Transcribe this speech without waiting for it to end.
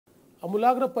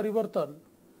आमूलाग्र परिवर्तन,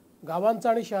 गावांचा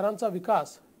आणि शहरांचा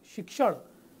विकास, शिक्षण,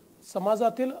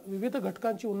 समाजातील विविध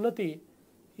घटकांची उन्नती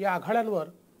या आघाड्यांवर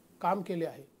काम केले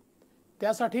आहे।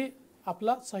 त्यासाठी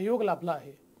आपला सहयोग लाभला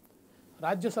आहे।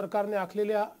 राज्य सरकारने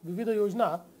आखलेल्या विविध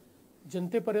योजना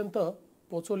जनतेपर्यंत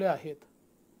पोहोचवल्या आहेत।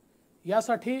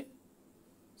 यासाठी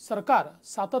सरकार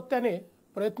सातत्याने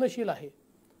प्रयत्नशील आहे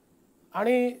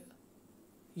आणि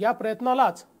या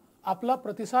प्रयत्नालाच आपला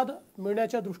प्रतिसाद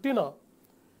मिळण्याच्या दृष्टीने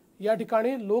या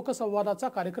ठिकाणी लोकसंवादाचा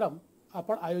कार्यक्रम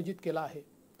आपण आयोजित केला आहे।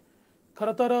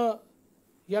 खरं तर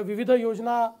या विविध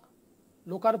योजना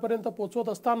लोकांपर्यंत पोहोचवत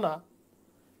असताना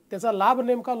त्याचा लाभ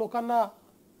नेमका लोकांना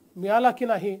मिळाला की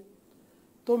नाही,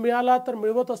 तो मिळाला तर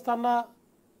मिळवत असताना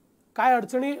काय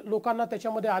अडचणी लोकांना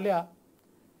त्याच्यामध्ये आल्या,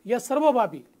 या सर्व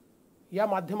बाबी या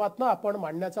माध्यमातून आपण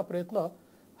मांडण्याचा प्रयत्न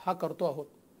हा करतो आहोत।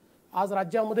 आज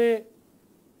राज्यामध्ये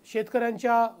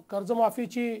शेतकऱ्यांच्या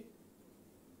कर्जमाफीची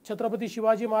छत्रपती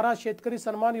शिवाजी महाराज शेतकरी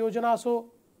सन्मान योजना असो,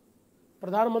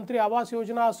 प्रधानमंत्री आवास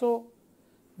योजना असो,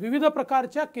 विविध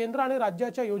प्रकारच्या केंद्र आणि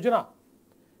राज्याच्या योजना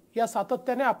या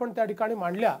सातत्याने आपण त्या ठिकाणी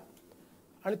मांडल्या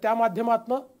आणि त्या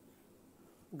माध्यमातून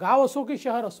गाव असो की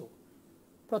शहर असो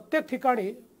प्रत्येक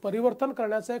ठिकाणी परिवर्तन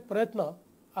करण्याचा एक प्रयत्न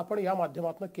आपण या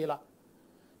माध्यमातून केला।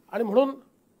 आणि म्हणून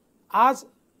आज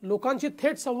लोकांशी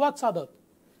थेट संवाद साधत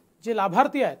जे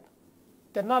लाभार्थी आहेत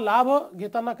त्यांना लाभ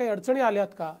घेताना काही अडचणी आल्यात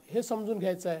का हे समजून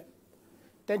घ्यायचं आहे,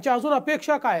 त्यांच्या अजून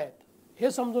अपेक्षा काय आहेत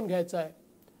हे समजून घ्यायचं आहे।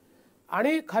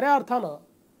 आणि खऱ्या अर्थानं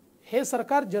हे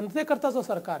सरकार जनतेकरताचं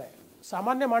सरकार आहे,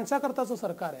 सामान्य माणसाकरताचं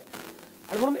सरकार आहे।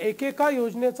 आणि म्हणून एकेका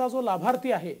योजनेचा जो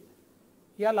लाभार्थी आहे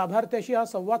या लाभार्थ्याशी हा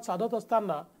संवाद साधत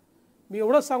असताना मी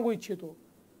एवढंच सांगू इच्छितो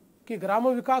की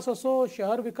ग्रामविकास असो,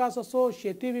 शहर विकास असो,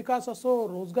 शेती विकास असो,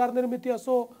 रोजगार निर्मिती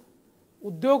असो,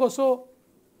 उद्योग असो,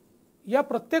 या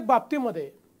प्रत्येक बाबतीमध्ये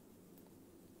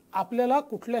आपल्याला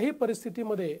कुठल्याही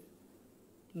परिस्थितीमध्ये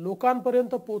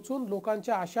लोकांपर्यंत पोहोचून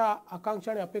लोकांच्या आशा,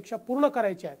 आकांक्षा आणि अपेक्षा पूर्ण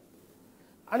करायच्या आहेत।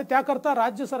 आणि त्याकरता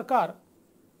राज्य सरकार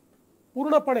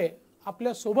पूर्णपणे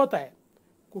आपल्या सोबत आहे।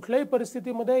 कुठल्याही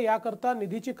परिस्थितीमध्ये याकरता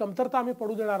निधीची कमतरता आम्ही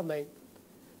पडू देणार नाही।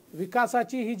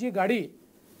 विकासाची ही जी गाडी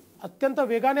अत्यंत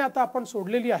वेगाने आता आपण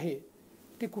सोडलेली आहे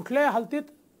ती कुठल्याही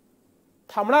हालतीत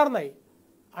थांबणार नाही।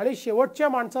 आणि शेवटच्या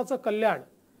माणसाचं कल्याण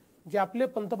जे आपले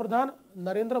पंतप्रधान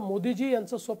नरेंद्र मोदीजी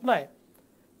यांचं स्वप्न आहे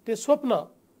ते स्वप्न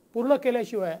पूर्ण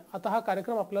केल्याशिवाय आता हा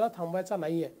कार्यक्रम आपल्याला थांबवायचा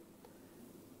नाही आहे।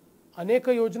 अनेक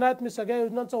योजना आहेत, मी सगळ्या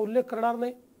योजनांचा उल्लेख करणार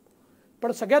नाही,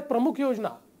 पण सगळ्यात प्रमुख योजना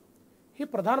ही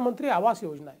प्रधानमंत्री आवास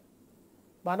योजना आहे।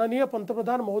 माननीय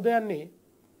पंतप्रधान महोदयांनी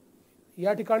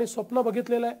या ठिकाणी स्वप्न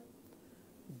बघितलेलं आहे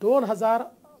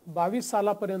 2022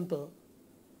 सालापर्यंत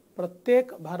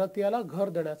प्रत्येक भारतीयाला घर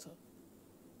देण्याचं।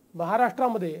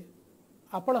 महाराष्ट्रामध्ये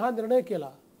आपण हा निर्णय केला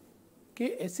की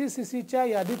SECCच्या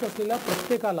यादीत असलेल्या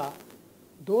प्रत्येकाला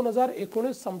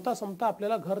 2019 संपता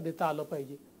आपल्याला घर देता आलं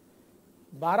पाहिजे।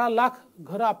 12 लाख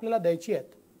घरं आपल्याला द्यायची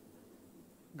आहेत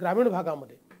ग्रामीण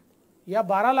भागामध्ये। या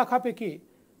 12 लाखापैकी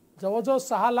जवळजवळ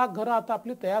 6 लाख घरं आता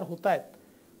आपली तयार होत आहेत।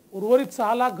 उर्वरित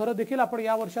 6 लाख घरं देखील आपण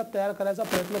या वर्षात तयार करायचा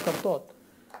प्रयत्न करतो आहोत।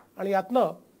 आणि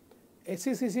यातनं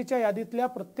SECCच्या यादीतल्या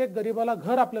प्रत्येक गरीबाला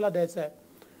घर आपल्याला द्यायचं आहे।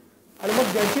 आणि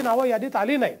मग ज्यांची नावं यादीत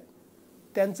आली नाहीत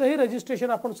त्यांचंही रजिस्ट्रेशन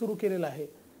आपण सुरू केलेलं आहे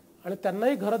आणि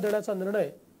त्यांनाही घरं देण्याचा निर्णय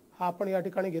हा आपण या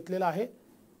ठिकाणी घेतलेला आहे।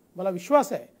 मला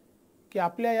विश्वास आहे की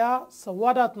आपल्या या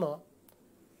संवादातनं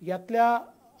यातल्या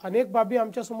अनेक बाबी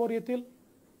आमच्यासमोर येतील,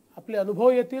 आपले अनुभव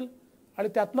येतील आणि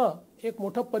त्यातनं एक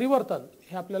मोठं परिवर्तन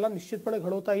हे आपल्याला निश्चितपणे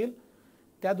घडवता येईल।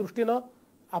 त्या दृष्टीनं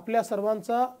आपल्या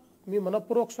सर्वांचा मी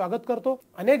मनपूर्वक स्वागत करतो।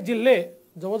 अनेक जिल्हे,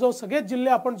 जवळजवळ सगळेच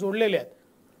जिल्हे आपण जोडलेले आहेत,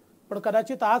 पण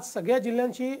कदाचित आज सगळ्या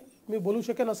जिल्ह्यांशी मी बोलू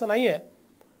शकेन असं नाही आहे,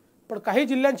 पण काही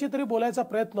जिल्ह्यांशी तरी बोलायचा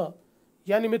प्रयत्न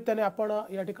या निमित्ताने आपण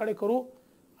या ठिकाणी करू।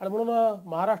 आणि म्हणून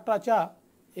महाराष्ट्राच्या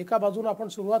एका बाजूने आपण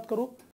सुरुवात करू।